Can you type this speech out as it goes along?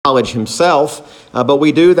college himself, but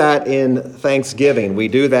we do that in thanksgiving. We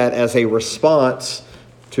do that as a response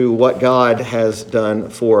to what God has done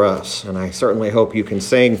for us. And I certainly hope you can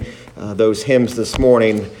sing those hymns this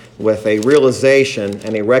morning with a realization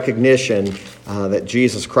and a recognition that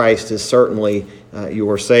Jesus Christ is certainly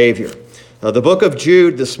your Savior. The book of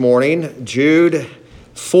Jude this morning, Jude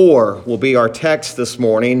 4 will be our text this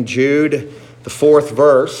morning. Jude, the 4th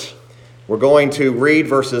verse. We're going to read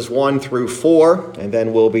verses 1 through 4, and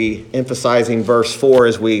then we'll be emphasizing verse 4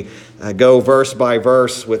 as we go verse by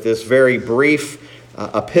verse with this very brief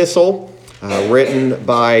epistle written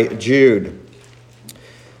by Jude.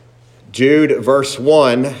 Jude, verse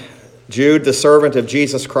 1, Jude, the servant of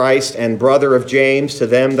Jesus Christ and brother of James, to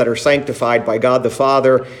them that are sanctified by God the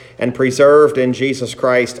Father and preserved in Jesus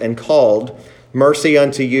Christ and called, mercy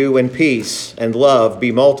unto you and peace and love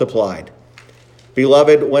be multiplied.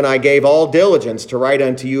 Beloved, when I gave all diligence to write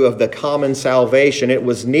unto you of the common salvation, it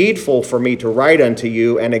was needful for me to write unto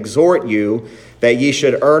you and exhort you that ye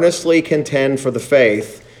should earnestly contend for the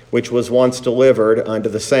faith which was once delivered unto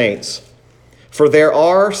the saints. For there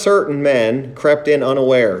are certain men crept in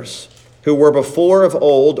unawares, who were before of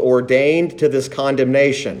old ordained to this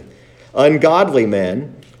condemnation, ungodly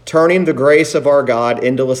men, turning the grace of our God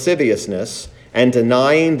into lasciviousness, and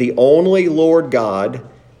denying the only Lord God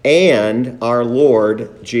and our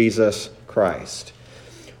Lord Jesus Christ.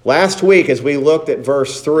 Last week, as we looked at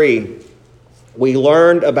verse 3, we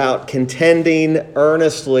learned about contending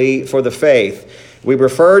earnestly for the faith. We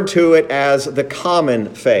referred to it as the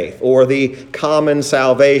common faith or the common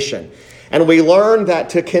salvation. And we learned that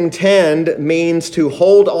to contend means to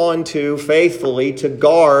hold on to faithfully, to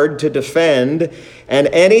guard, to defend, and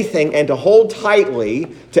to hold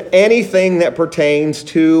tightly to anything that pertains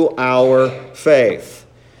to our faith.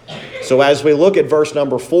 So as we look at verse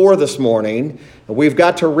number 4 this morning, we've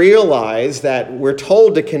got to realize that we're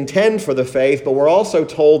told to contend for the faith, but we're also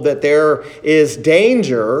told that there is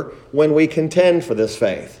danger when we contend for this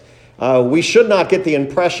faith. We should not get the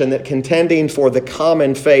impression that contending for the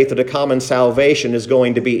common faith or the common salvation is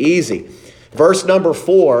going to be easy. Verse number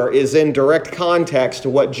 4 is in direct context to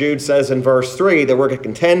what Jude says in verse 3, that we're to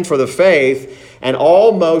contend for the faith, and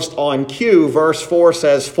almost on cue, verse 4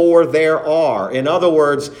 says, for there are. In other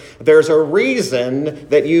words, there's a reason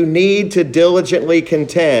that you need to diligently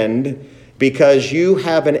contend because you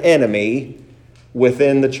have an enemy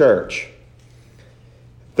within the church.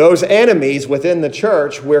 Those enemies within the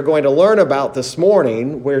church we're going to learn about this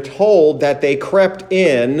morning, we're told that they crept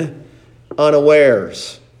in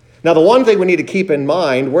unawares. Now, the one thing we need to keep in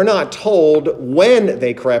mind, we're not told when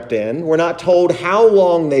they crept in. We're not told how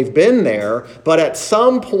long they've been there. But at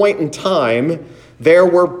some point in time, there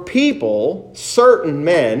were people, certain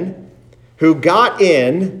men, who got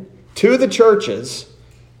in to the churches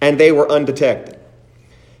and they were undetected.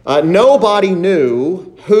 Nobody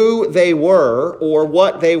knew who they were or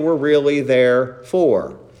what they were really there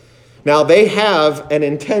for. Now, they have an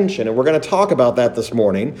intention, and we're going to talk about that this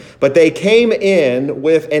morning, but they came in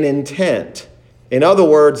with an intent. In other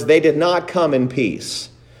words, they did not come in peace.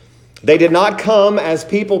 They did not come as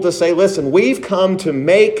people to say, listen, we've come to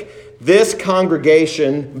make this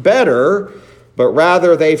congregation better, but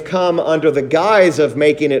rather they've come under the guise of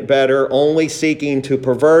making it better, only seeking to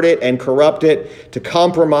pervert it and corrupt it, to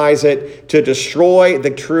compromise it, to destroy the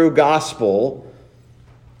true gospel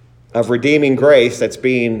of redeeming grace that's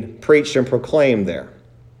being preached and proclaimed there.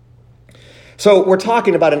 So we're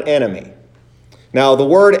talking about an enemy. Now, the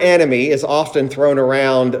word enemy is often thrown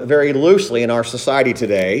around very loosely in our society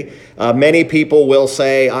today. Many people will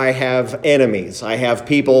say, I have enemies. I have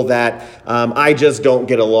people that I just don't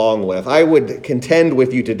get along with. I would contend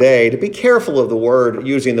with you today to be careful of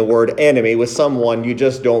using the word enemy with someone you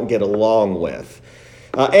just don't get along with.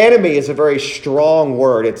 Enemy is a very strong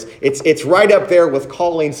word. It's right up there with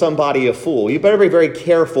calling somebody a fool. You better be very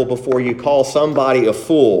careful before you call somebody a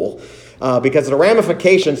fool, because the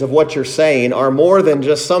ramifications of what you're saying are more than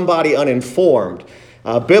just somebody uninformed.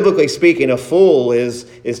 Biblically speaking, a fool is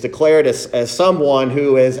declared as someone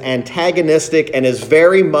who is antagonistic and is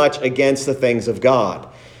very much against the things of God.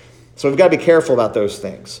 So we've got to be careful about those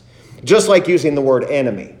things. Just like using the word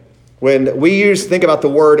enemy. When we think about the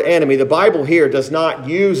word enemy, the Bible here does not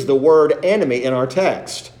use the word enemy in our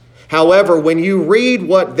text. However, when you read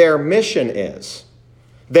what their mission is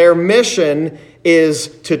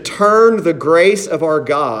to turn the grace of our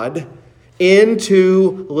God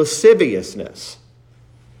into lasciviousness.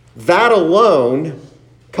 That alone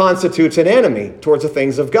constitutes an enemy towards the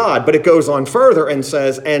things of God. But it goes on further and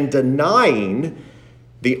says, and denying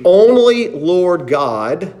the only Lord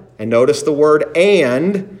God, and notice the word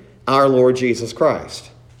and, our Lord Jesus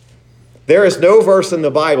Christ. There is no verse in the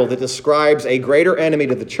Bible that describes a greater enemy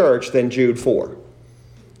to the church than Jude 4.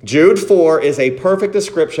 Jude 4 is a perfect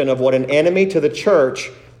description of what an enemy to the church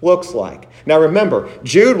looks like. Now remember,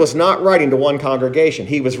 Jude was not writing to one congregation.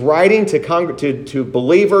 He was writing to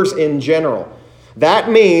believers in general. That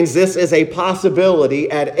means this is a possibility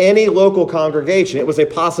at any local congregation. It was a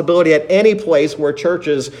possibility at any place where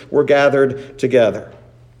churches were gathered together.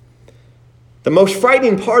 The most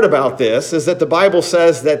frightening part about this is that the Bible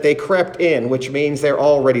says that they crept in, which means they're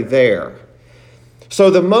already there.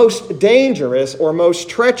 So the most dangerous or most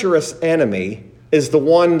treacherous enemy is the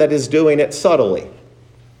one that is doing it subtly.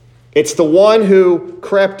 It's the one who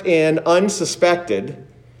crept in unsuspected,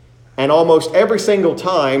 and almost every single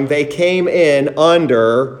time they came in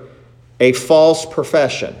under a false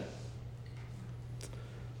profession.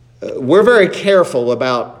 We're very careful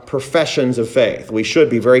about professions of faith. We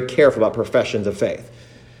should be very careful about professions of faith.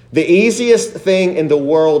 The easiest thing in the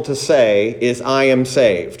world to say is, I am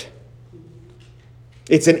saved.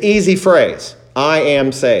 It's an easy phrase. I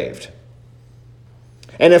am saved.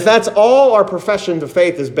 And if that's all our profession of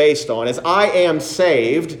faith is based on, is I am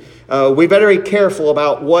saved, we better be careful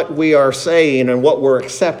about what we are saying and what we're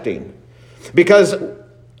accepting. Because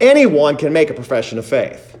anyone can make a profession of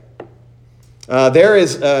faith. There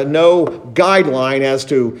is no guideline as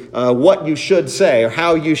to what you should say or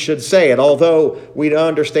how you should say it, although we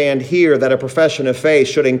understand here that a profession of faith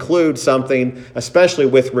should include something, especially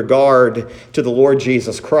with regard to the Lord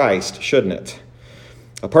Jesus Christ, shouldn't it?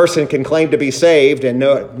 A person can claim to be saved and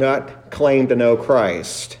not claim to know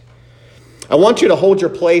Christ. I want you to hold your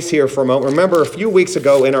place here for a moment. Remember, a few weeks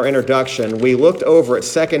ago in our introduction, we looked over at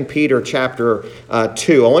 2 Peter chapter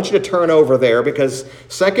 2. I want you to turn over there because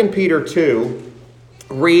 2 Peter 2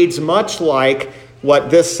 reads much like what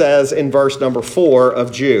this says in verse number 4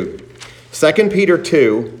 of Jude. 2 Peter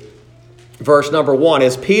 2, verse number 1,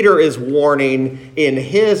 as Peter is warning in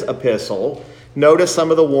his epistle, notice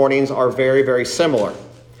some of the warnings are very, very similar.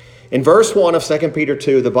 In verse 1 of 2 Peter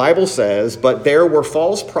 2, the Bible says, "But there were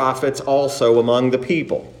false prophets also among the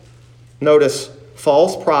people." Notice,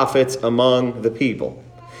 false prophets among the people.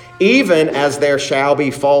 "Even as there shall be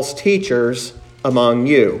false teachers among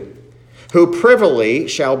you, who privily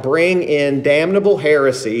shall bring in damnable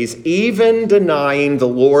heresies, even denying the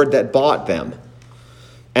Lord that bought them,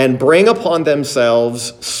 and bring upon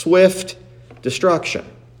themselves swift destruction.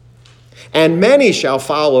 And many shall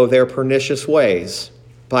follow their pernicious ways,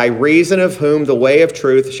 by reason of whom the way of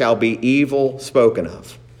truth shall be evil spoken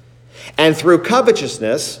of. And through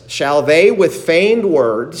covetousness shall they with feigned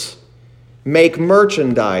words make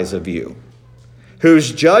merchandise of you,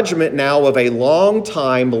 whose judgment now of a long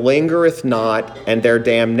time lingereth not, and their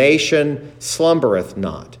damnation slumbereth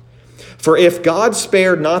not. For if God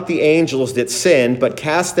spared not the angels that sinned, but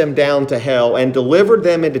cast them down to hell, and delivered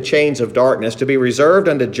them into chains of darkness to be reserved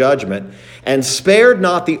unto judgment, and spared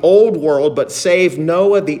not the old world, but saved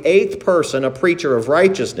Noah the eighth person, a preacher of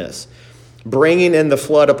righteousness, bringing in the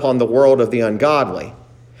flood upon the world of the ungodly,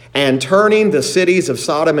 and turning the cities of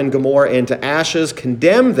Sodom and Gomorrah into ashes,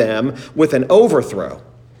 condemned them with an overthrow,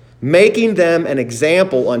 making them an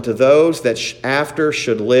example unto those that after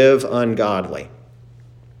should live ungodly.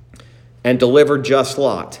 And delivered just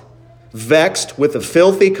Lot, vexed with the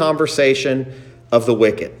filthy conversation of the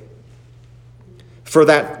wicked. For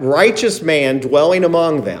that righteous man dwelling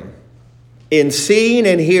among them, in seeing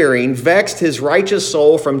and hearing, vexed his righteous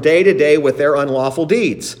soul from day to day with their unlawful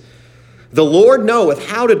deeds. The Lord knoweth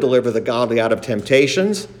how to deliver the godly out of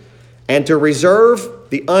temptations, and to reserve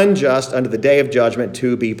the unjust unto the day of judgment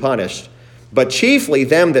to be punished. But chiefly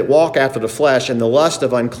them that walk after the flesh in the lust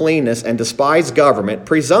of uncleanness and despise government,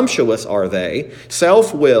 presumptuous are they,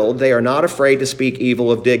 self-willed, they are not afraid to speak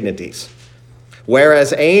evil of dignities.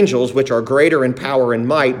 Whereas angels, which are greater in power and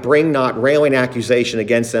might, bring not railing accusation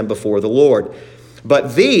against them before the Lord.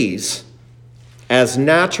 But these, as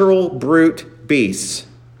natural brute beasts,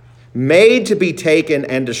 made to be taken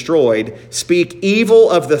and destroyed, speak evil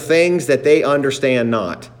of the things that they understand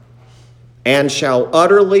not, and shall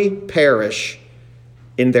utterly perish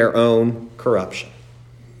in their own corruption.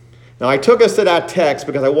 Now, I took us to that text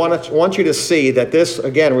because I want you to see that this,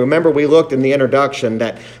 again, remember we looked in the introduction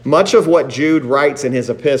that much of what Jude writes in his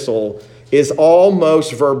epistle is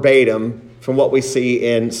almost verbatim from what we see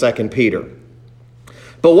in 2 Peter.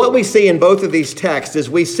 But what we see in both of these texts is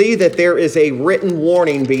we see that there is a written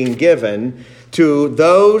warning being given to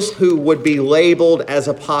those who would be labeled as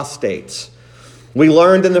apostates. We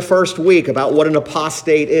learned in the first week about what an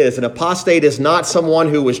apostate is. An apostate is not someone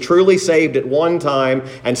who was truly saved at one time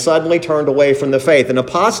and suddenly turned away from the faith. An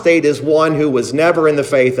apostate is one who was never in the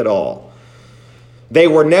faith at all. They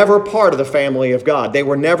were never part of the family of God. They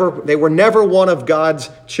were never one of God's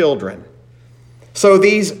children. So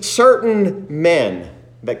these certain men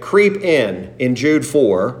that creep in Jude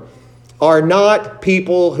 4, are not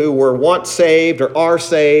people who were once saved or are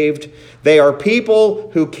saved. They are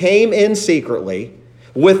people who came in secretly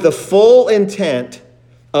with the full intent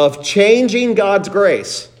of changing God's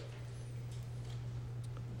grace.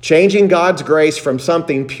 Changing God's grace from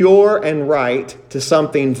something pure and right to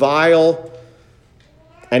something vile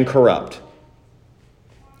and corrupt.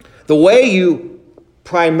 The way you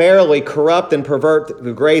primarily corrupt and pervert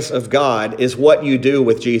the grace of God is what you do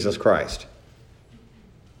with Jesus Christ.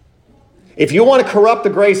 If you want to corrupt the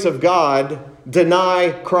grace of God,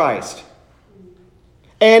 deny Christ.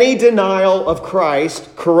 Any denial of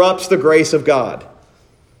Christ corrupts the grace of God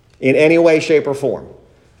in any way, shape, or form.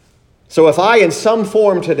 So if I, in some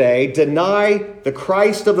form today, deny the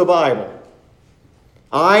Christ of the Bible,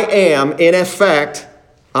 I am, in effect,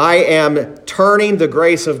 turning the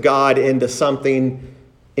grace of God into something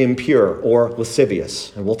impure or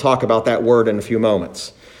lascivious. And we'll talk about that word in a few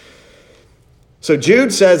moments. So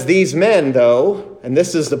Jude says these men, though, and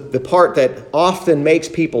this is the part that often makes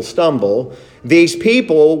people stumble, these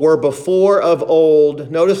people were before of old,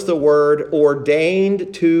 notice the word,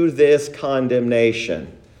 ordained to this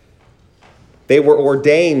condemnation. They were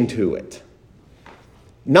ordained to it.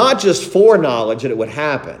 Not just foreknowledge that it would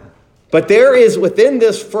happen, but there is within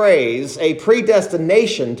this phrase a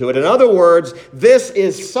predestination to it. In other words, this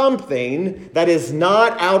is something that is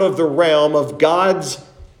not out of the realm of God's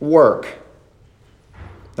work.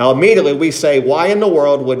 Now, immediately we say, why in the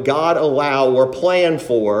world would God allow or plan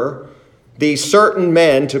for these certain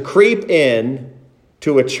men to creep in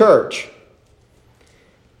to a church?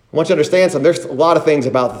 I want you to understand something. There's a lot of things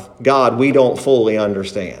about God we don't fully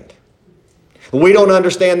understand. We don't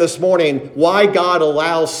understand this morning why God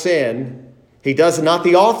allows sin. He does not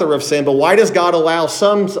the author of sin, but why does God allow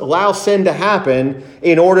sin to happen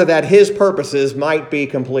in order that his purposes might be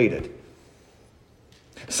completed?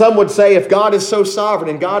 Some would say if God is so sovereign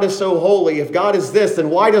and God is so holy, if God is this, then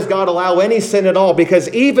why does God allow any sin at all? Because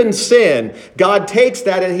even sin, God takes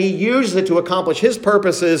that and he uses it to accomplish his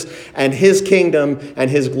purposes and his kingdom and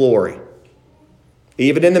his glory,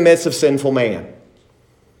 even in the midst of sinful man.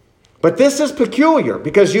 But this is peculiar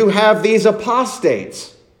because you have these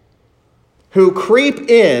apostates who creep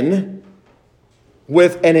in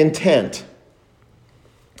with an intent.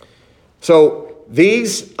 So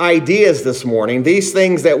these ideas this morning, these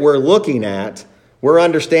things that we're looking at, we're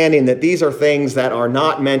understanding that these are things that are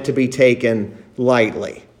not meant to be taken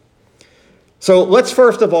lightly. So let's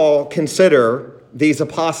first of all consider these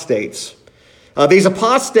apostates. These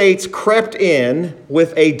apostates crept in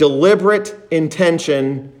with a deliberate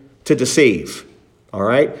intention to deceive. All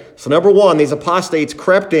right? So number one, these apostates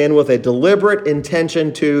crept in with a deliberate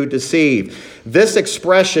intention to deceive. This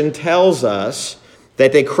expression tells us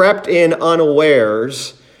that they crept in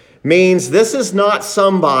unawares means this is not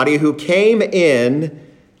somebody who came in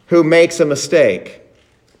who makes a mistake.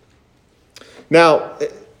 Now,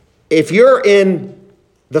 if you're in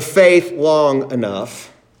the faith long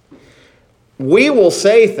enough, we will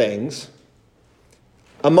say things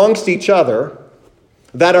amongst each other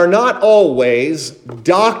that are not always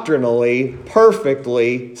doctrinally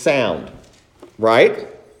perfectly sound, right?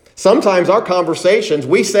 Sometimes our conversations,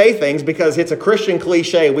 we say things because it's a Christian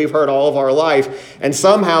cliche we've heard all of our life, and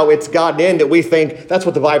somehow it's gotten in that we think that's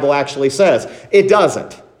what the Bible actually says. It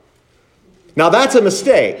doesn't. Now that's a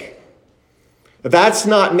mistake. That's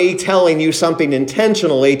not me telling you something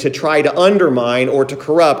intentionally to try to undermine or to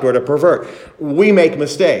corrupt or to pervert. We make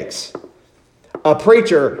mistakes.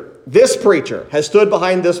 This preacher has stood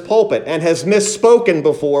behind this pulpit and has misspoken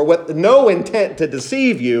before with no intent to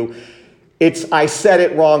deceive you. I said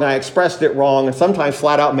it wrong, I expressed it wrong, and sometimes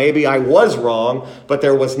flat out maybe I was wrong, but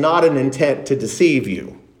there was not an intent to deceive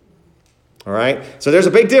you. All right? So there's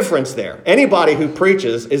a big difference there. Anybody who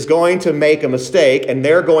preaches is going to make a mistake and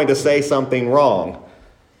they're going to say something wrong.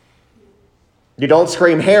 You don't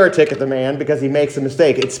scream heretic at the man because he makes a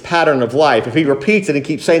mistake. It's pattern of life. If he repeats it and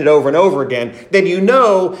keeps saying it over and over again, then you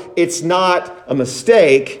know it's not a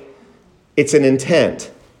mistake, it's an intent.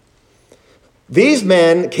 These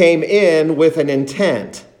men came in with an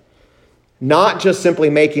intent, not just simply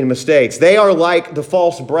making mistakes. They are like the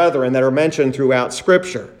false brethren that are mentioned throughout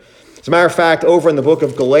Scripture. As a matter of fact, over in the book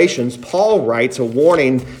of Galatians, Paul writes a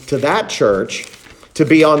warning to that church to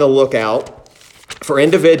be on the lookout for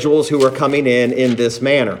individuals who are coming in this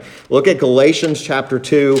manner. Look at Galatians chapter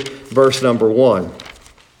 2, verse number 1.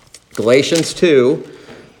 Galatians 2,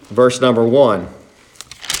 verse number 1.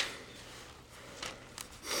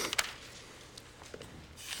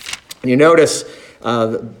 You notice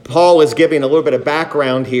Paul is giving a little bit of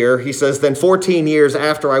background here. He says, "Then 14 years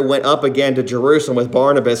after I went up again to Jerusalem with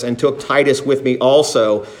Barnabas and took Titus with me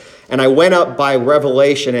also, and I went up by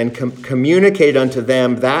revelation and communicated unto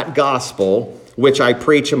them that gospel which I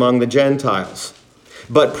preach among the Gentiles.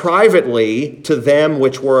 But privately to them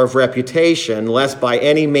which were of reputation, lest by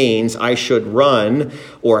any means I should run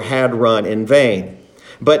or had run in vain.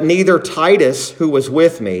 But neither Titus, who was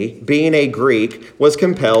with me, being a Greek, was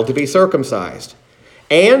compelled to be circumcised.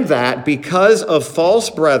 And that because of false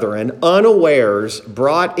brethren, unawares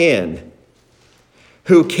brought in,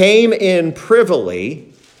 who came in privily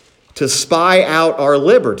to spy out our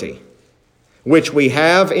liberty, which we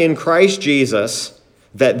have in Christ Jesus,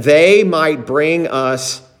 that they might bring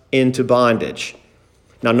us into bondage."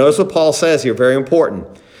 Now notice what Paul says here, very important.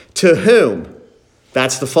 "To whom,"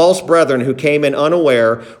 that's the false brethren who came in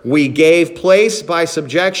unaware, "we gave place by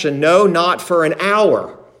subjection, no, not for an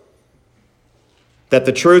hour, that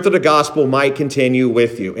the truth of the gospel might continue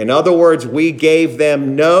with you." In other words, we gave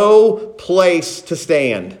them no place to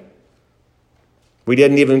stand. We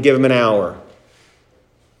didn't even give them an hour.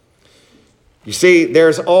 You see,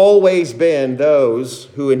 there's always been those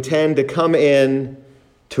who intend to come in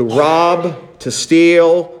to rob, to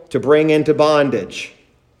steal, to bring into bondage.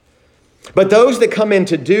 But those that come in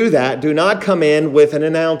to do that do not come in with an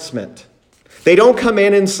announcement. They don't come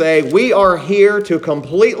in and say, "We are here to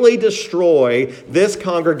completely destroy this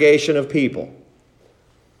congregation of people."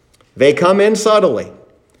 They come in subtly.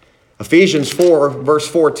 Ephesians 4, verse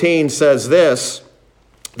 14 says this,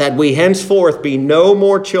 "That we henceforth be no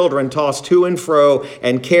more children tossed to and fro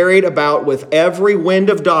and carried about with every wind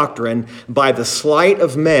of doctrine by the sleight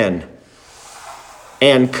of men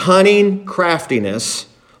and cunning craftiness,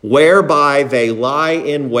 whereby they lie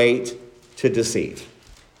in wait to deceive."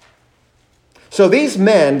 So these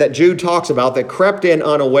men that Jude talks about that crept in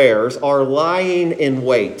unawares are lying in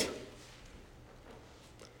wait.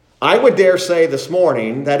 I would dare say this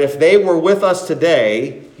morning that if they were with us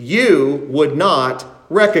today, you would not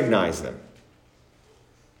recognize them.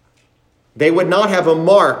 They would not have a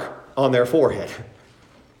mark on their forehead.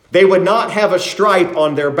 They would not have a stripe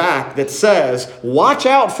on their back that says, "Watch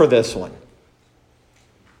out for this one."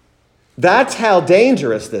 That's how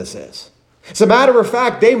dangerous this is. As a matter of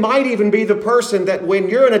fact, they might even be the person that when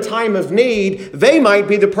you're in a time of need, they might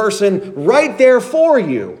be the person right there for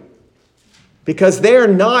you, because they're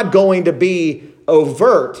not going to be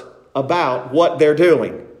overt about what they're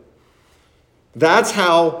doing. That's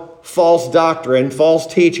how false doctrine, false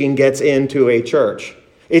teaching gets into a church.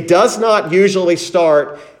 It does not usually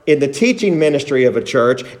start in the teaching ministry of a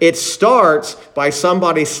church. It starts by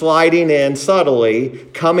somebody sliding in subtly,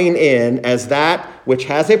 coming in as that which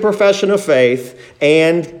has a profession of faith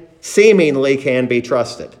and seemingly can be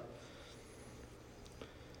trusted.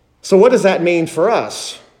 So what does that mean for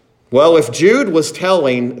us? Well, if Jude was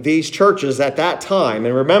telling these churches at that time,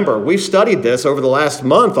 and remember, we've studied this over the last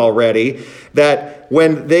month already, that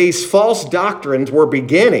when these false doctrines were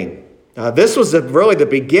beginning, this was really the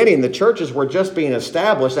beginning. The churches were just being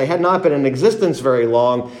established. They had not been in existence very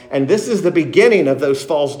long, and this is the beginning of those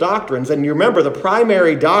false doctrines. And you remember, the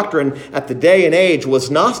primary doctrine at the day and age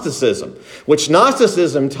was Gnosticism, which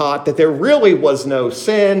Gnosticism taught that there really was no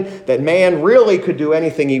sin, that man really could do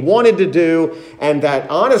anything he wanted to do, and that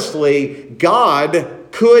honestly, God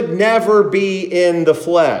could never be in the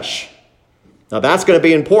flesh. Now that's going to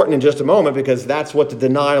be important in just a moment, because that's what the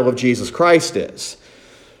denial of Jesus Christ is.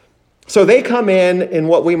 So they come in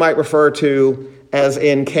what we might refer to as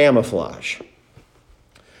in camouflage.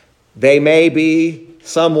 They may be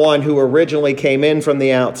someone who originally came in from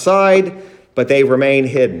the outside, but they remain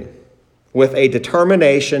hidden with a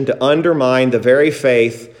determination to undermine the very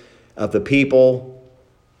faith of the people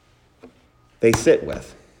they sit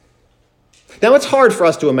with. Now, it's hard for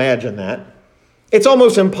us to imagine that. It's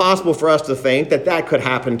almost impossible for us to think that that could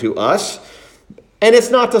happen to us. And it's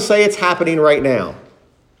not to say it's happening right now.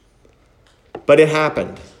 But it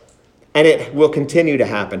happened, and it will continue to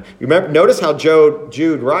happen. Remember, notice how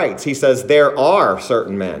Jude writes. He says, there are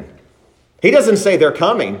certain men. He doesn't say they're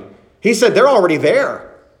coming. He said they're already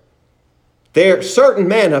there. Certain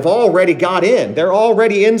men have already got in. They're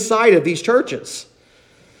already inside of these churches.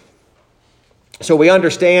 So we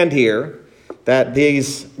understand here that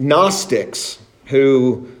these Gnostics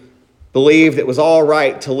who believed it was all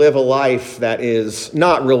right to live a life that is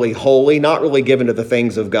not really holy, not really given to the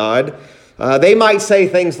things of God, they might say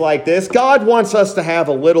things like this: God wants us to have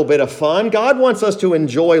a little bit of fun. God wants us to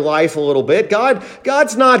enjoy life a little bit.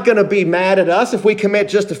 God's not going to be mad at us if we commit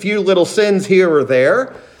just a few little sins here or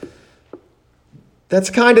there. That's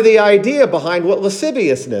kind of the idea behind what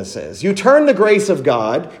lasciviousness is. You turn the grace of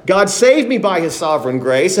God. God saved me by his sovereign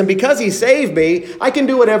grace, and because he saved me, I can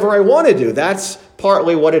do whatever I want to do. That's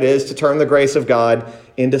partly what it is to turn the grace of God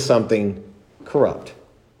into something corrupt.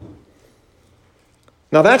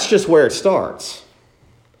 Now, that's just where it starts.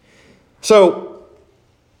 So,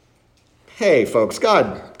 hey, folks,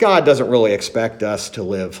 God doesn't really expect us to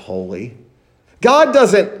live holy.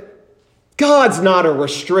 God's not a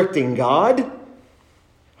restricting God.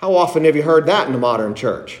 How often have you heard that in the modern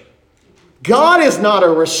church? God is not a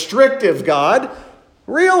restrictive God.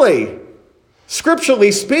 Really,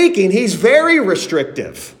 scripturally speaking, he's very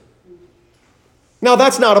restrictive. Now,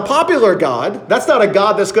 that's not a popular God. That's not a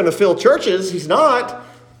God that's going to fill churches. He's not.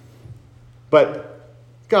 But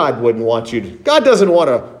God wouldn't want you to. God doesn't want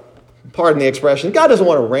to, pardon the expression, God doesn't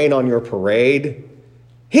want to rain on your parade.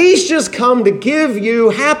 He's just come to give you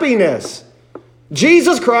happiness.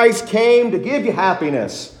 Jesus Christ came to give you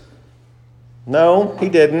happiness. No, he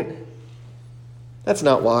didn't. That's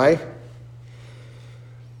not why.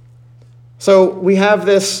 So we have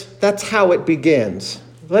this, that's how it begins.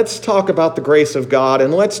 Let's talk about the grace of God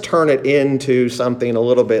and let's turn it into something a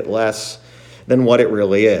little bit less than what it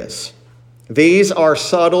really is. These are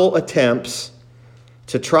subtle attempts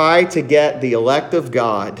to try to get the elect of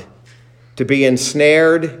God to be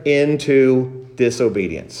ensnared into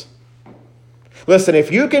disobedience. Listen,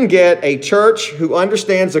 if you can get a church who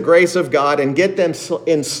understands the grace of God and get them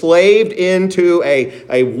enslaved into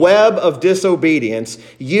a web of disobedience,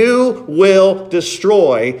 you will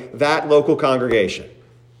destroy that local congregation.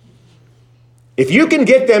 If you can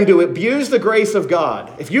get them to abuse the grace of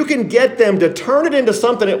God, if you can get them to turn it into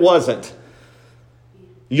something it wasn't,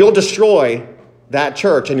 you'll destroy that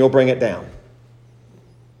church and you'll bring it down.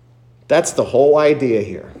 That's the whole idea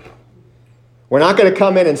here. We're not going to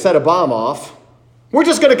come in and set a bomb off. We're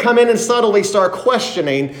just going to come in and subtly start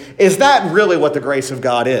questioning, is that really what the grace of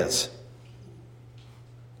God is?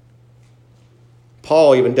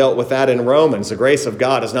 Paul even dealt with that in Romans. The grace of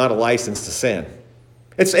God is not a license to sin.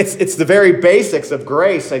 It's the very basics of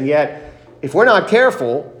grace, and yet, if we're not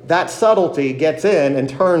careful, that subtlety gets in and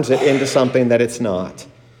turns it into something that it's not.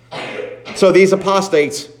 So these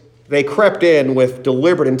apostates, they crept in with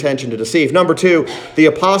deliberate intention to deceive. Number two, the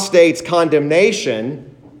apostates' condemnation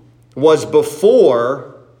was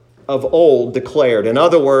before of old declared. In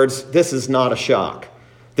other words, this is not a shock.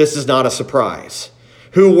 This is not a surprise.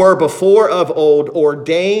 Who were before of old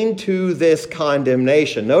ordained to this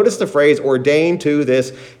condemnation. Notice the phrase ordained to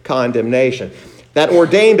this condemnation. That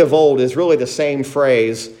ordained of old is really the same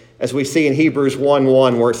phrase as we see in Hebrews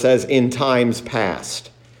 1:1 where it says in times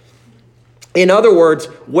past. In other words,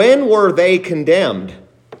 when were they condemned?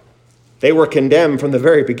 They were condemned from the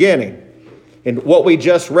very beginning. In what we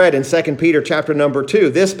just read in 2 Peter chapter number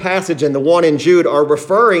 2, this passage and the one in Jude are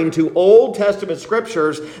referring to Old Testament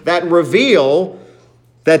scriptures that reveal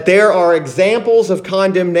that there are examples of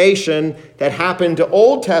condemnation that happened to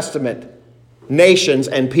Old Testament nations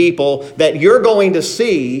and people that you're going to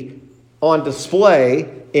see on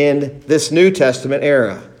display in this New Testament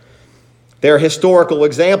era. There are historical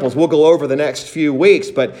examples. We'll go over the next few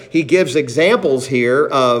weeks, but he gives examples here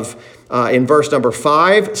of in verse number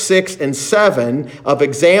 5, 6, and 7 of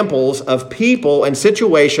examples of people and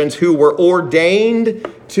situations who were ordained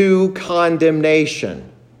to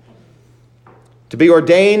condemnation. To be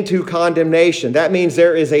ordained to condemnation, that means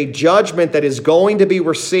there is a judgment that is going to be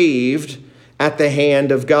received at the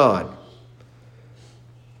hand of God.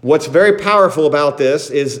 What's very powerful about this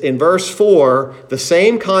is in verse 4, the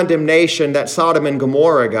same condemnation that Sodom and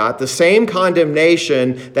Gomorrah got, the same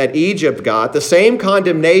condemnation that Egypt got, the same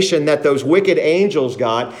condemnation that those wicked angels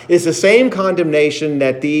got, is the same condemnation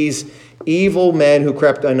that these evil men who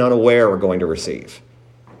crept in unaware are going to receive.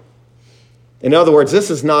 In other words, this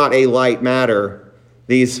is not a light matter,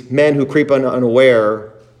 these men who creep in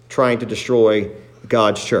unaware trying to destroy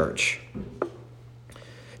God's church.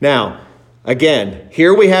 Now, again,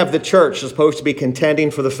 here we have the church supposed to be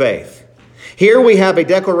contending for the faith. Here we have a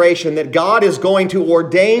declaration that God is going to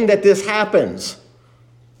ordain that this happens.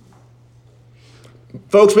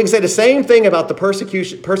 Folks, we can say the same thing about the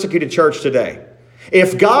persecuted church today.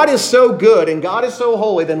 If God is so good and God is so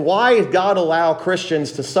holy, then why does God allow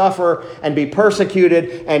Christians to suffer and be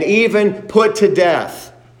persecuted and even put to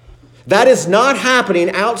death? That is not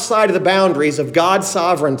happening outside of the boundaries of God's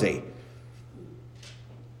sovereignty.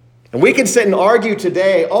 And we can sit and argue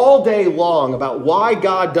today all day long about why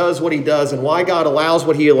God does what he does and why God allows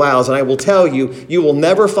what he allows. And I will tell you, you will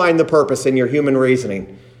never find the purpose in your human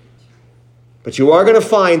reasoning. But you are going to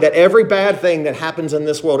find that every bad thing that happens in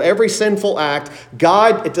this world, every sinful act,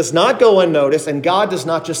 it does not go unnoticed, and God does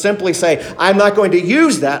not just simply say, I'm not going to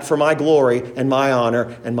use that for my glory and my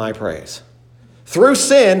honor and my praise. Through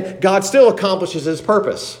sin, God still accomplishes his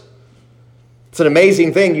purpose. It's an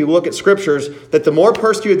amazing thing. You look at scriptures that the more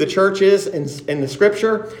persecuted the church is in the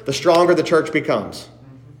scripture, the stronger the church becomes.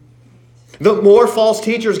 The more false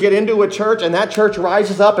teachers get into a church and that church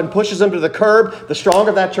rises up and pushes them to the curb, the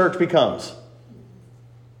stronger that church becomes.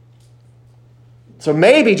 So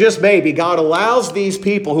maybe, just maybe, God allows these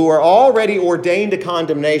people who are already ordained to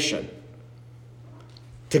condemnation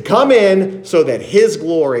to come in so that his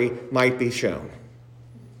glory might be shown.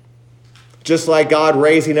 Just like God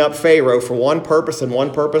raising up Pharaoh for one purpose and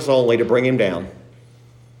one purpose only, to bring him down.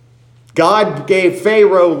 God gave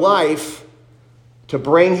Pharaoh life to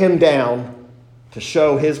bring him down, to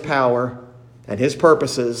show his power and his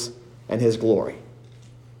purposes and his glory.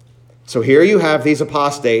 So here you have these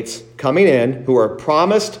apostates coming in who are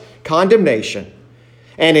promised condemnation.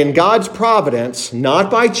 And in God's providence, not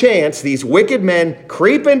by chance, these wicked men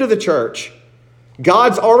creep into the church.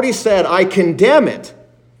 God's already said, I condemn it.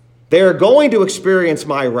 They are going to experience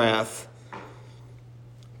my wrath.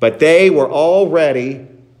 But they were already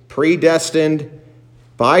predestined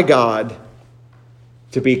by God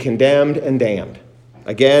to be condemned and damned.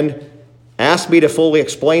 Again, ask me to fully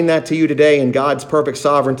explain that to you today in God's perfect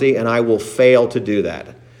sovereignty, and I will fail to do that.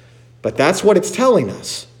 But that's what it's telling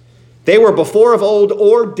us. They were before of old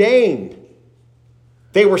ordained.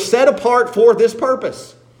 They were set apart for this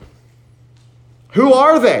purpose. Who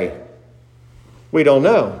are they? We don't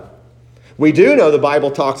know. We do know the Bible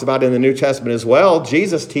talks about in the New Testament as well.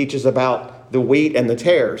 Jesus teaches about the wheat and the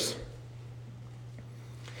tares.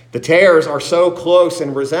 The tares are so close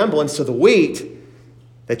in resemblance to the wheat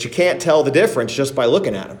that you can't tell the difference just by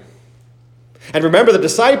looking at them. And remember, the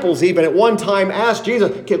disciples even at one time asked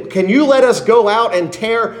Jesus, can you let us go out and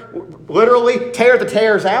literally tear the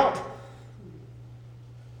tares out?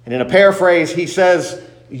 And in a paraphrase, he says,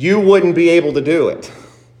 you wouldn't be able to do it.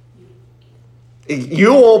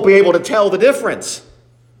 You won't be able to tell the difference.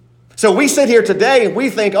 So we sit here today and we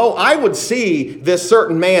think, oh, I would see this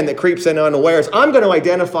certain man that creeps in unawares. I'm going to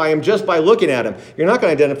identify him just by looking at him. You're not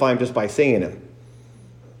going to identify him just by seeing him.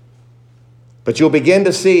 But you'll begin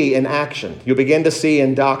to see in action. You'll begin to see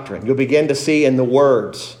in doctrine. You'll begin to see in the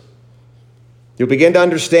words. You'll begin to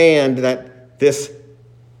understand that this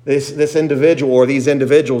individual or these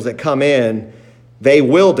individuals that come in, they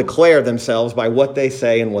will declare themselves by what they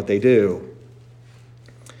say and what they do.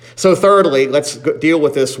 So thirdly, let's deal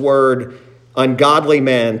with this word, ungodly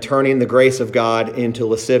men turning the grace of God into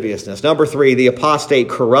lasciviousness. Number 3, the apostate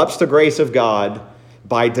corrupts the grace of God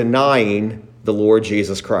by denying the Lord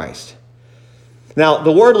Jesus Christ. Now,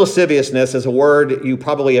 the word lasciviousness is a word you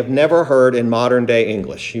probably have never heard in modern day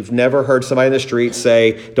English. You've never heard somebody in the street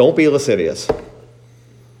say, don't be lascivious.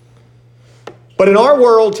 But in our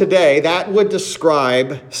world today, that would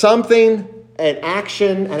describe something, an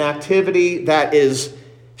action, an activity that is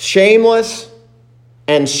shameless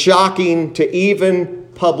and shocking to even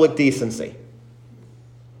public decency.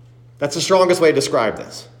 That's the strongest way to describe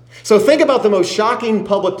this. So think about the most shocking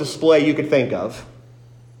public display you could think of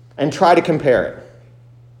and try to compare it.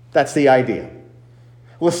 That's the idea.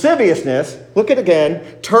 Lasciviousness, look at it again,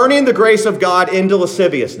 turning the grace of God into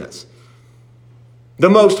lasciviousness. The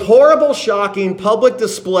most horrible, shocking public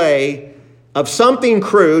display of something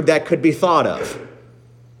crude that could be thought of.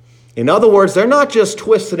 In other words, they're not just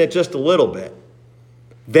twisting it just a little bit.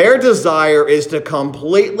 Their desire is to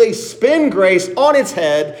completely spin grace on its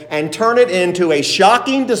head and turn it into a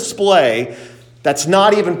shocking display that's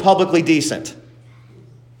not even publicly decent.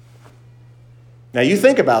 Now you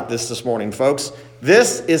think about this morning, folks.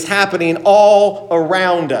 This is happening all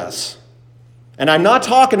around us. And I'm not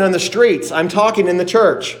talking on the streets. I'm talking in the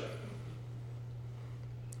church,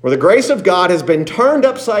 where the grace of God has been turned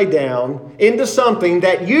upside down into something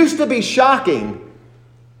that used to be shocking,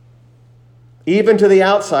 even to the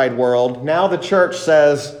outside world. Now the church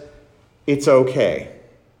says it's okay.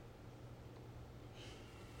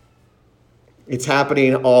 It's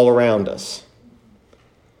happening all around us.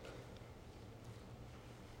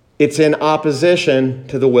 It's in opposition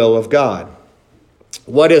to the will of God.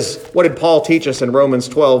 What did Paul teach us in Romans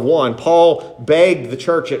 12:1? Paul begged the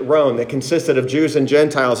church at Rome that consisted of Jews and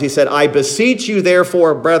Gentiles. He said, I beseech you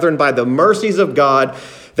therefore, brethren, by the mercies of God,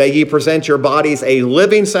 that ye present your bodies a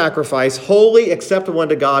living sacrifice, holy, acceptable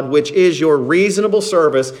unto God, which is your reasonable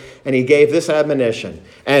service. And he gave this admonition,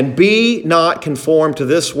 and be not conformed to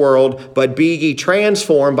this world, but be ye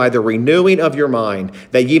transformed by the renewing of your mind,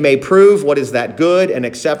 that ye may prove what is that good and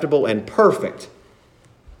acceptable and perfect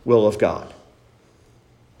will of God.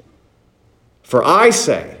 For I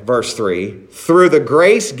say, verse 3, through the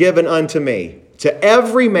grace given unto me, to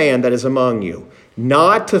every man that is among you,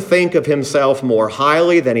 not to think of himself more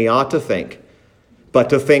highly than he ought to think, but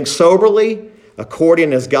to think soberly,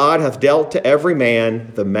 according as God hath dealt to every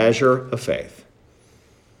man the measure of faith.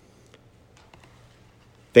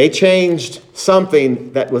 They changed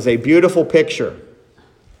something that was a beautiful picture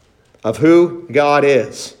of who God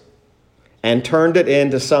is and turned it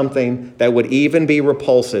into something that would even be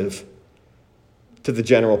repulsive to the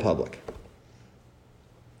general public.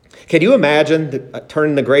 Can you imagine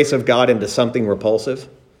turning the grace of God into something repulsive?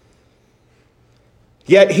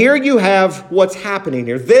 Yet here you have what's happening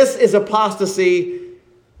here. This is apostasy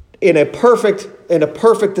in a perfect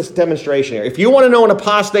demonstration here. If you want to know an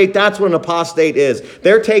apostate, that's what an apostate is.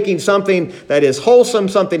 They're taking something that is wholesome,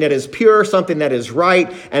 something that is pure, something that is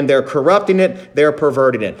right, and they're corrupting it, they're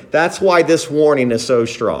perverting it. That's why this warning is so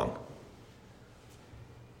strong.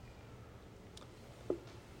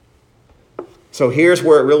 So here's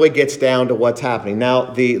where it really gets down to what's happening. Now,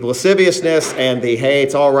 the lasciviousness and the, hey,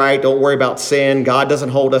 it's all right, don't worry about sin, God doesn't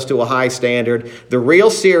hold us to a high standard. The real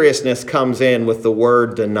seriousness comes in with the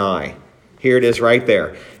word deny. Here it is right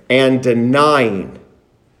there. And denying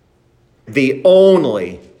the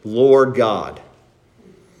only Lord God.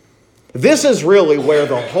 This is really where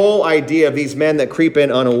the whole idea of these men that creep in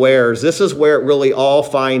unawares, this is where it really all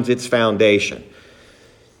finds its foundation.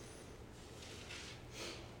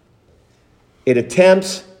 It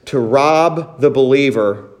attempts to rob the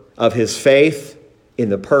believer of his faith in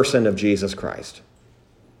the person of Jesus Christ.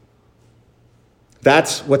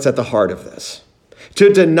 That's what's at the heart of this.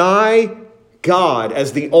 To deny God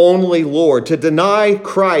as the only Lord, to deny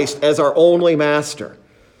Christ as our only master.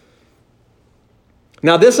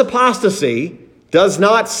 Now, this apostasy does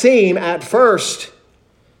not seem at first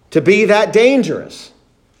to be that dangerous,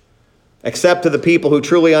 except to the people who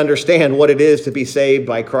truly understand what it is to be saved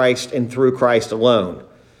by Christ and through Christ alone.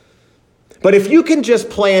 But if you can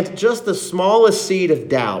just plant just the smallest seed of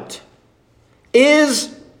doubt,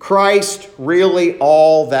 is Christ really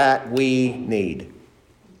all that we need?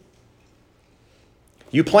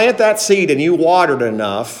 You plant that seed and you water it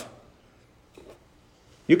enough,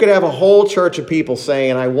 you could have a whole church of people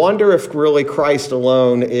saying, I wonder if really Christ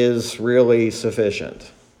alone is really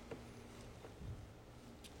sufficient.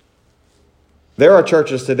 There are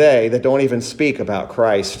churches today that don't even speak about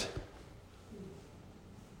Christ.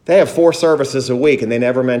 They have 4 services a week and they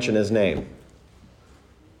never mention his name.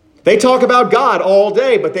 They talk about God all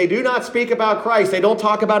day, but they do not speak about Christ. They don't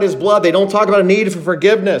talk about his blood. They don't talk about a need for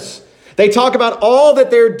forgiveness. They talk about all that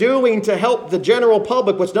they're doing to help the general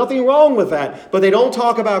public, which nothing wrong with that, but they don't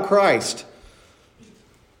talk about Christ.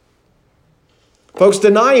 Folks,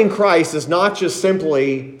 denying Christ is not just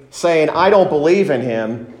simply saying, I don't believe in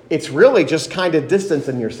him. It's really just kind of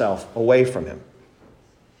distancing yourself away from him.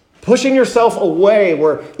 Pushing yourself away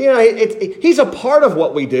where, he's a part of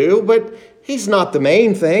what we do, but he's not the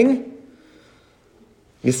main thing.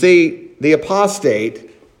 You see, the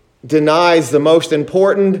apostate denies the most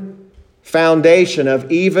important foundation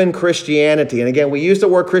of even Christianity. And again, we use the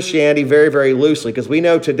word Christianity very, very loosely because we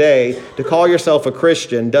know today to call yourself a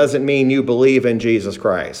Christian doesn't mean you believe in Jesus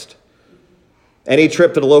Christ. Any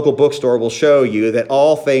trip to the local bookstore will show you that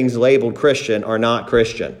all things labeled Christian are not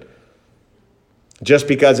Christian. Just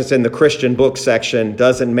because it's in the Christian book section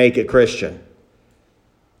doesn't make it Christian.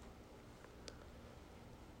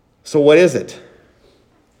 So what is it?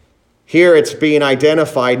 Here it's being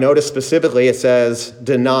identified. Notice specifically it says,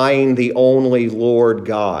 denying the only Lord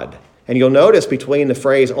God. And you'll notice between the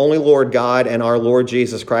phrase only Lord God and our Lord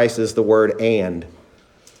Jesus Christ is the word and.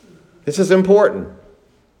 This is important.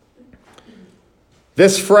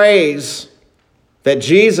 This phrase that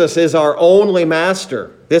Jesus is our only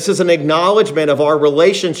master, this is an acknowledgement of our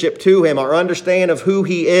relationship to him, our understanding of who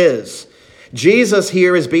he is. Jesus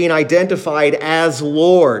here is being identified as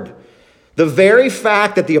Lord. The very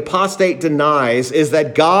fact that the apostate denies is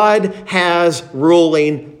that God has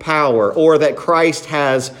ruling power, or that Christ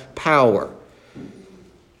has power.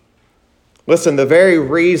 Listen, the very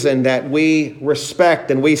reason that we respect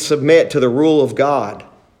and we submit to the rule of God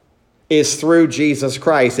is through Jesus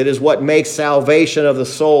Christ. It is what makes salvation of the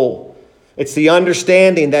soul. It's the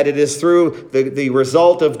understanding that it is through the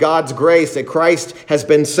result of God's grace that Christ has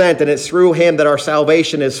been sent, and it's through him that our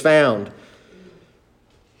salvation is found.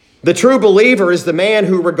 The true believer is the man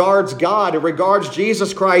who regards God, who regards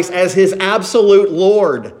Jesus Christ as his absolute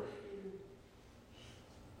Lord.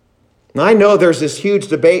 Now, I know there's this huge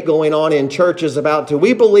debate going on in churches about, do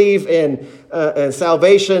we believe in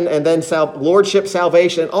salvation and then lordship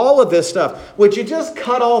salvation, all of this stuff. Would you just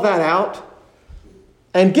cut all that out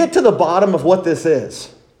and get to the bottom of what this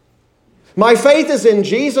is? My faith is in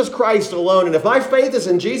Jesus Christ alone, and if my faith is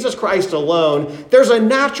in Jesus Christ alone, there's a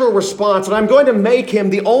natural response, and I'm going to make him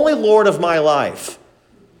the only Lord of my life.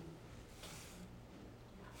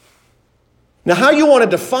 Now, how you want to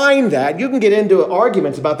define that, you can get into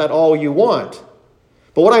arguments about that all you want.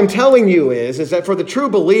 But what I'm telling you is that for the true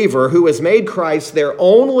believer who has made Christ their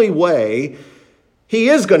only way, he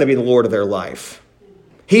is going to be the Lord of their life.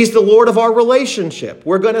 He's the Lord of our relationship.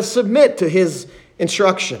 We're going to submit to his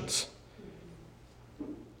instructions.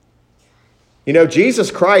 You know,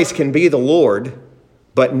 Jesus Christ can be the Lord,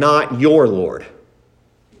 but not your Lord.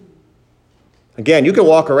 Again, you can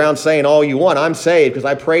walk around saying all you want. I'm saved because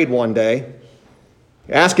I prayed one day.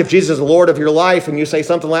 Ask if Jesus is the Lord of your life, and you say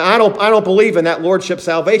something like, I don't believe in that lordship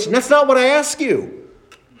salvation. That's not what I ask you.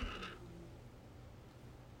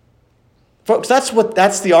 Folks,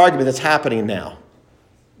 that's the argument that's happening now.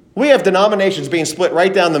 We have denominations being split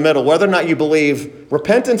right down the middle, whether or not you believe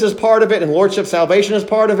repentance is part of it and lordship salvation is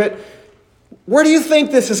part of it. Where do you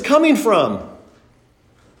think this is coming from?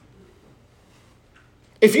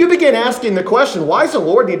 If you begin asking the question, why does the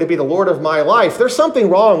Lord need to be the Lord of my life? There's something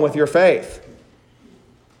wrong with your faith.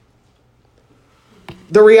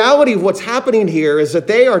 The reality of what's happening here is that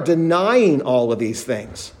they are denying all of these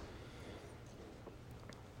things.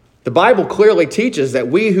 The Bible clearly teaches that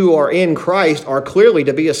we who are in Christ are clearly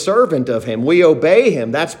to be a servant of him. We obey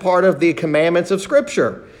him. That's part of the commandments of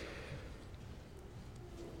Scripture.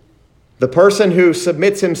 The person who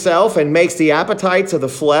submits himself and makes the appetites of the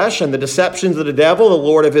flesh and the deceptions of the devil the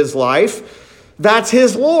Lord of his life, that's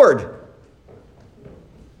his Lord.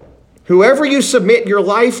 Whoever you submit your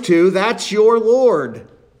life to, that's your Lord.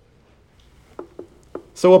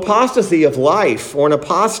 So apostasy of life, or an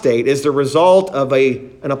apostate, is the result of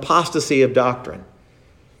an apostasy of doctrine.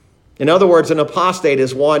 In other words, an apostate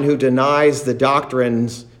is one who denies the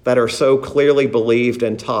doctrines that are so clearly believed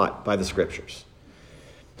and taught by the Scriptures.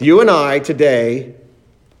 You and I today,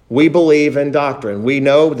 we believe in doctrine. We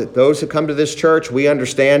know that those who come to this church, we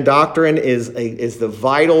understand doctrine is the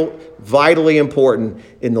vitally important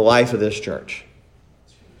in the life of this church.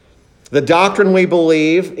 The doctrine we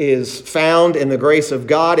believe is found in the grace of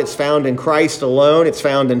God. It's found in Christ alone. It's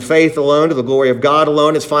found in faith alone, to the glory of God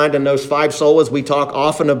alone. It's found in those 5 solas we talk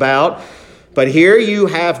often about. But here you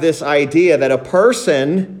have this idea that a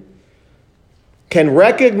person can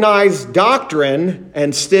recognize doctrine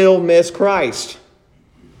and still miss Christ.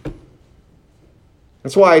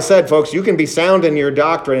 That's why I said, folks, you can be sound in your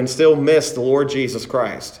doctrine and still miss the Lord Jesus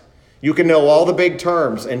Christ. You can know all the big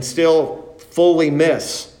terms and still fully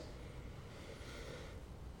miss.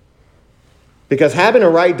 Because having a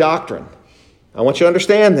right doctrine, I want you to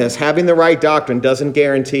understand this, having the right doctrine doesn't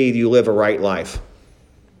guarantee you live a right life.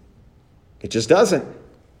 It just doesn't.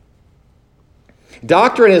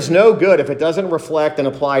 Doctrine is no good if it doesn't reflect and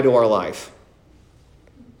apply to our life.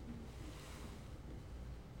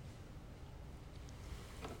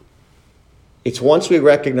 It's once we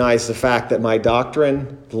recognize the fact that my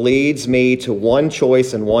doctrine leads me to one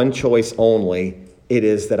choice and one choice only, it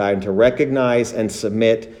is that I'm to recognize and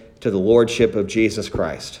submit to the lordship of Jesus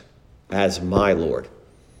Christ as my Lord.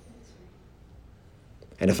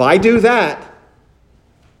 And if I do that,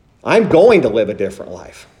 I'm going to live a different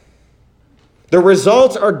life. The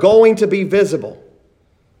results are going to be visible.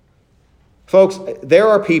 Folks, there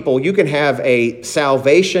are people, you can have a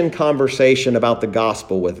salvation conversation about the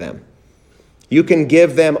gospel with them. You can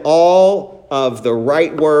give them all of the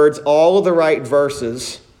right words, all of the right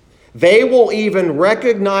verses. They will even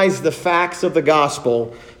recognize the facts of the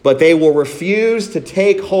gospel, but they will refuse to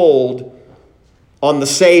take hold on the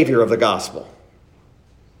Savior of the gospel.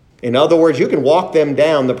 In other words, you can walk them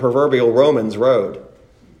down the proverbial Romans road.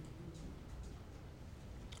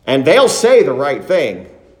 And they'll say the right thing,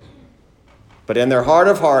 but in their heart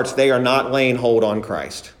of hearts, they are not laying hold on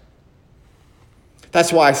Christ.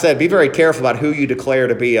 That's why I said, be very careful about who you declare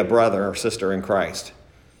to be a brother or sister in Christ.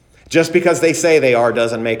 Just because they say they are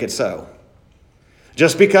doesn't make it so.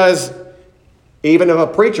 Just because even if a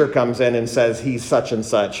preacher comes in and says he's such and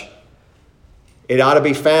such, it ought to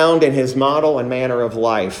be found in his model and manner of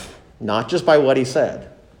life, not just by what he said.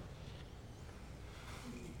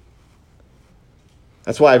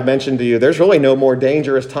 That's why I've mentioned to you, there's really no more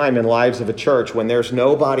dangerous time in lives of a church when there's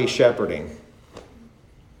nobody shepherding.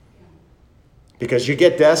 Because you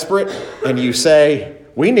get desperate and you say,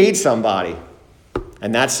 we need somebody.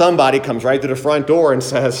 And that somebody comes right to the front door and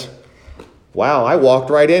says, wow, I walked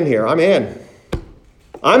right in here. I'm in.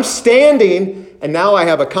 I'm standing, and now I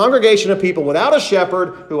have a congregation of people without a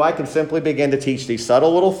shepherd who I can simply begin to teach these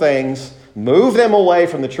subtle little things, move them away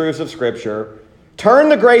from the truths of Scripture, turn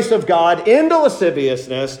the grace of God into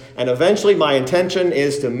lasciviousness, and eventually my intention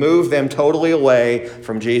is to move them totally away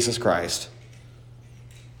from Jesus Christ.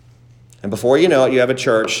 And before you know it, you have a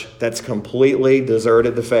church that's completely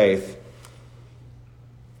deserted the faith.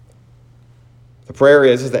 The prayer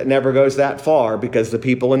is that it never goes that far, because the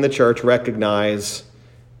people in the church recognize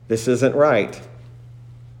this isn't right.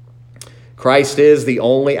 Christ is the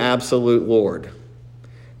only absolute Lord.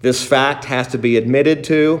 This fact has to be admitted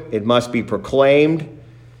to. It must be proclaimed.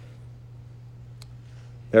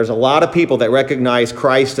 There's a lot of people that recognize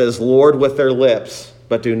Christ as Lord with their lips,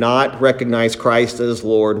 but do not recognize Christ as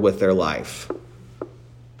Lord with their life.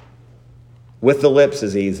 With the lips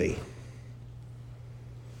is easy.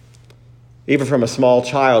 Even from a small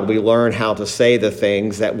child, we learn how to say the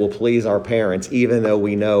things that will please our parents, even though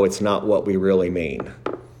we know it's not what we really mean.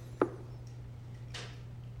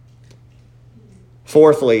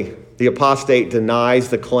 Fourthly, the apostate denies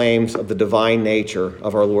the claims of the divine nature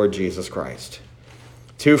of our Lord Jesus Christ.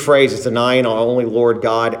 Two phrases, denying our only Lord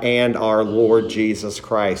God and our Lord Jesus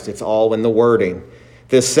Christ. It's all in the wording.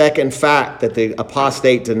 The second fact that the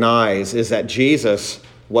apostate denies is that Jesus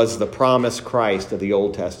was the promised Christ of the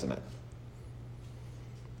Old Testament.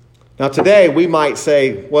 Now today we might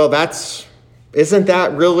say, well, isn't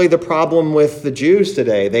that really the problem with the Jews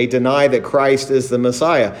today? They deny that Christ is the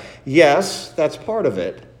Messiah. Yes, that's part of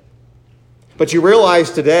it. But you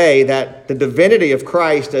realize today that the divinity of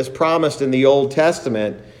Christ as promised in the Old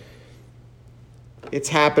Testament, it's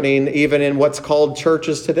happening even in what's called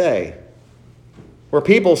churches today. Where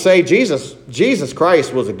people say Jesus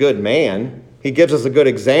Christ was a good man. He gives us a good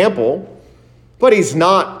example. But he's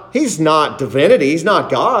not divinity. He's not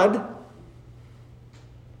God.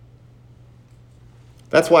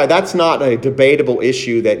 That's why that's not a debatable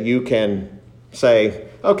issue that you can say,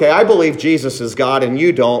 okay, I believe Jesus is God and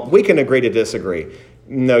you don't. We can agree to disagree.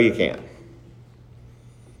 No, you can't.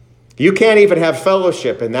 You can't even have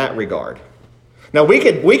fellowship in that regard. Now, we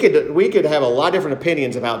could have a lot of different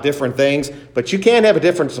opinions about different things, but you can't have a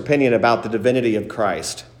different opinion about the divinity of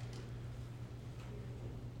Christ.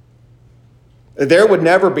 There would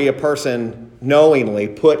never be a person knowingly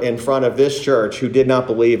put in front of this church who did not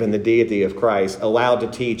believe in the deity of Christ, allowed to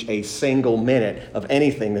teach a single minute of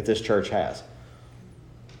anything that this church has.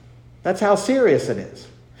 That's how serious it is.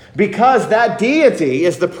 Because that deity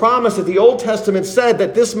is the promise that the Old Testament said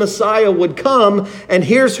that this Messiah would come, and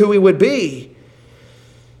here's who he would be.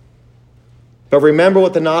 But remember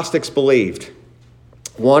what the Gnostics believed.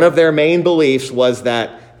 One of their main beliefs was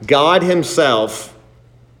that God himself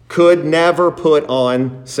could never put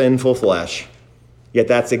on sinful flesh. Yet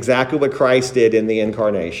that's exactly what Christ did in the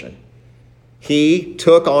incarnation. He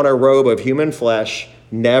took on a robe of human flesh,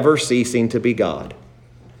 never ceasing to be God.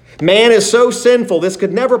 Man is so sinful, this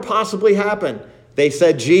could never possibly happen. They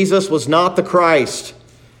said Jesus was not the Christ.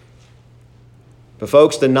 But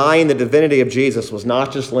folks, denying the divinity of Jesus was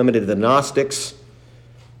not just limited to the Gnostics.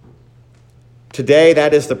 Today,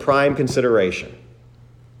 that is the prime consideration.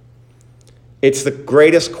 It's the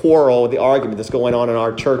greatest quarrel, the argument that's going on in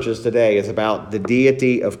our churches today is about the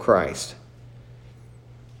deity of Christ.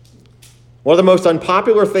 One of the most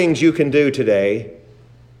unpopular things you can do today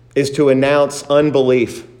is to announce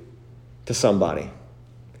unbelief to somebody.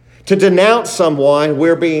 To denounce someone,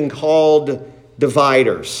 we're being called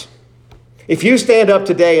dividers. If you stand up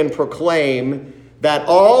today and proclaim that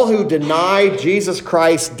all who deny Jesus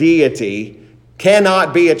Christ's deity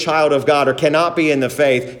cannot be a child of God or cannot be in the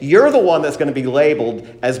faith, you're the one that's going to be labeled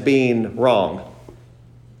as being wrong.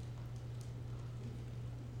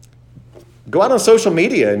 Go out on social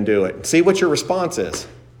media and do it. See what your response is.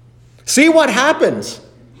 See what happens.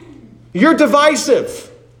 You're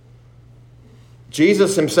divisive.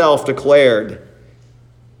 Jesus himself declared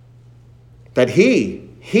that he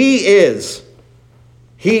is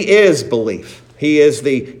belief. He is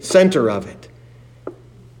the center of it.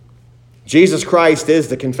 Jesus Christ is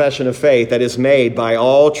the confession of faith that is made by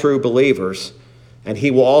all true believers, and he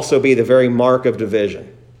will also be the very mark of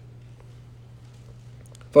division.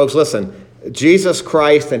 Folks, listen, Jesus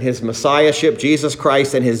Christ and his messiahship, Jesus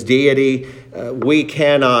Christ and his deity, we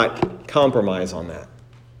cannot compromise on that.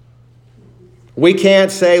 We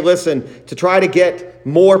can't say, listen, to try to get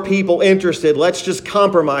more people interested, let's just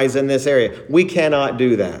compromise in this area. We cannot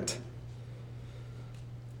do that.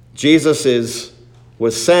 Jesus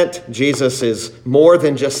was sent. Jesus is more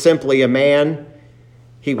than just simply a man.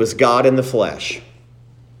 He was God in the flesh.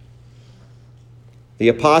 The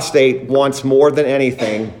apostate wants more than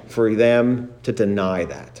anything for them to deny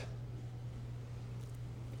that.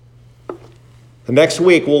 The next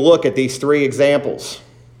week, we'll look at these three examples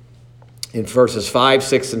in verses 5,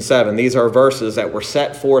 6, and 7. These are verses that were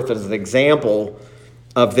set forth as an example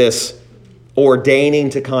of this ordaining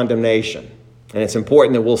to condemnation. And it's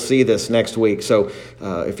important that we'll see this next week. So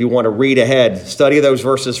if you want to read ahead, study those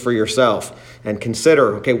verses for yourself and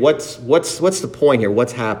consider, okay, what's the point here?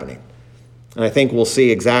 What's happening? And I think we'll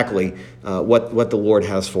see exactly what the Lord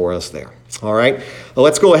has for us there. All right, well,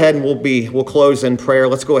 let's go ahead and we'll close in prayer.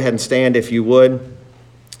 Let's go ahead and stand if you would.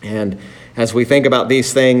 And as we think about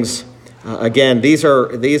these things, again, these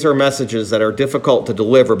are messages that are difficult to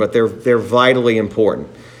deliver, but they're vitally important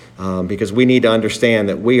because we need to understand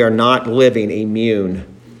that we are not living immune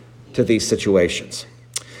to these situations.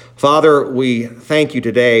 Father, we thank you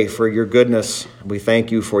today for your goodness. We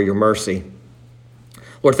thank you for your mercy.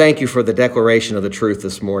 Lord, thank you for the declaration of the truth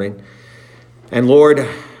this morning. And Lord,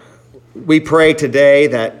 we pray today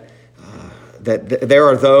that there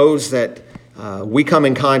are those that we come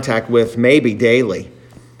in contact with maybe daily,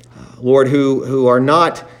 Lord, who are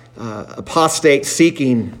not apostate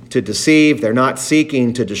seeking to deceive. They're not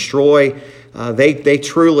seeking to destroy. They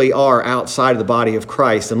truly are outside of the body of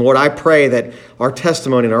Christ. And Lord, I pray that our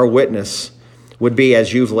testimony and our witness would be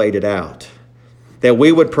as you've laid it out, that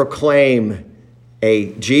we would proclaim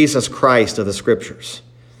a Jesus Christ of the Scriptures,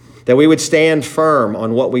 that we would stand firm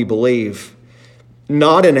on what we believe,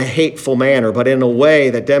 not in a hateful manner, but in a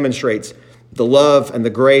way that demonstrates the love and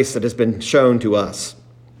the grace that has been shown to us.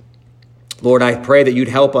 Lord, I pray that you'd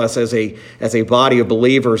help us as a body of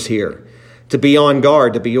believers here to be on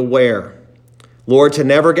guard, to be aware. Lord, to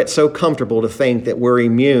never get so comfortable to think that we're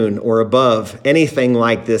immune or above anything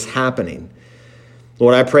like this happening.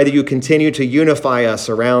 Lord, I pray that you continue to unify us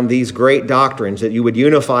around these great doctrines, that you would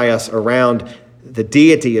unify us around the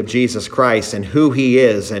deity of Jesus Christ and who he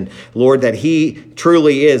is, and Lord, that he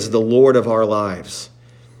truly is the Lord of our lives.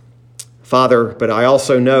 Father, but I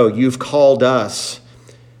also know you've called us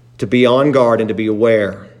to be on guard and to be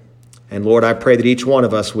aware. And Lord, I pray that each one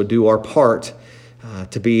of us would do our part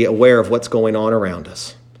to be aware of what's going on around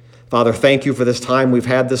us. Father, thank you for this time we've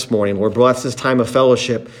had this morning. Lord, bless this time of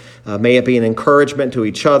fellowship. May it be an encouragement to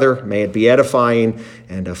each other. May it be edifying.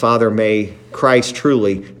 And Father, may Christ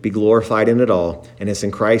truly be glorified in it all. And it's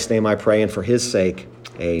in Christ's name I pray, and for his sake,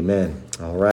 amen. All right.